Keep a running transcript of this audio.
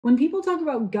When people talk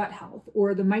about gut health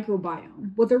or the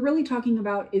microbiome, what they're really talking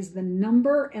about is the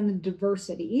number and the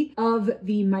diversity of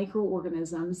the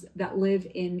microorganisms that live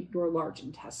in your large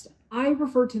intestine. I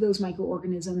refer to those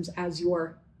microorganisms as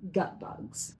your gut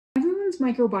bugs. Everyone's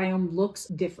microbiome looks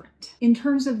different in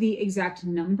terms of the exact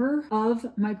number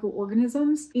of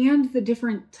microorganisms and the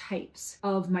different types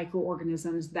of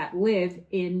microorganisms that live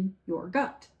in your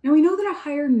gut. Now, we know that a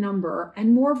higher number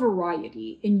and more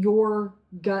variety in your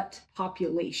gut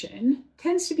population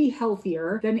tends to be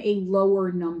healthier than a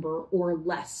lower number or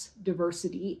less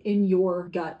diversity in your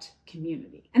gut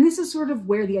community. And this is sort of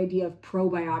where the idea of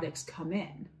probiotics come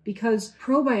in, because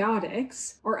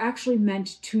probiotics are actually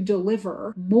meant to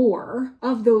deliver more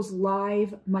of those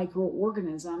live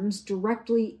microorganisms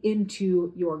directly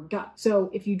into your gut. So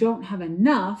if you don't have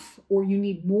enough or you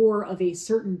need more of a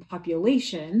certain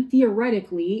population,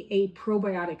 theoretically, a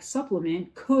probiotic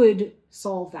supplement could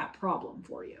solve that problem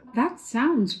for you. That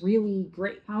sounds really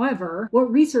great. However,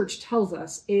 what research tells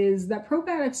us is that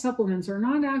probiotic supplements are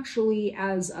not actually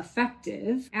as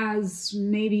effective as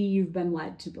maybe you've been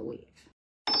led to believe.